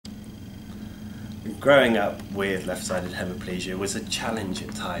Growing up with left-sided hemiplegia was a challenge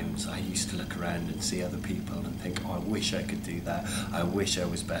at times. I used to look around and see other people and think, oh, I wish I could do that. I wish I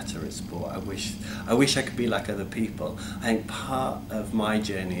was better at sport. I wish I could be like other people. I think part of my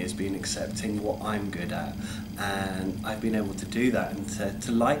journey has been accepting what I'm good at, and I've been able to do that and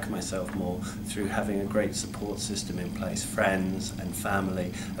to like myself more through having a great support system in place. Friends and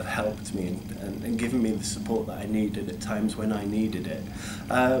family have helped me and given me the support that I needed at times when I needed it.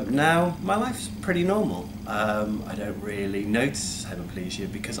 Now my life's pretty normal. I don't really notice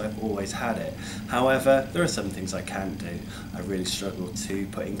hemiplegia because I've always had it. However, there are some things I can't do. I really struggle to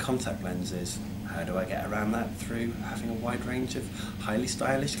put in contact lenses. How do I get around that? Through having a wide range of highly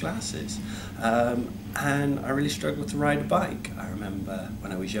stylish glasses. And I really struggle to ride a bike. I remember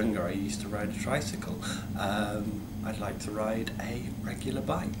when I was younger I used to ride a tricycle. I'd like to ride a regular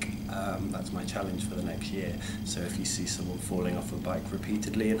bike. That's my challenge for the next year. So if you see someone falling off a bike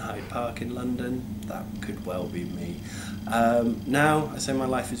repeatedly in Hyde Park in London, that could well be me. Now, I say my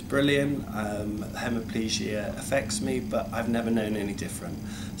life is brilliant. Hemiplegia affects me, but I've never known any different.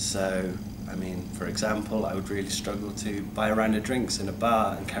 So, I mean, for example, I would really struggle to buy a round of drinks in a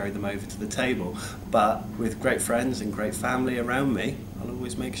bar and carry them over to the table. But with great friends and great family around me, I'll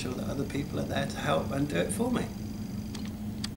always make sure that other people are there to help and do it for me.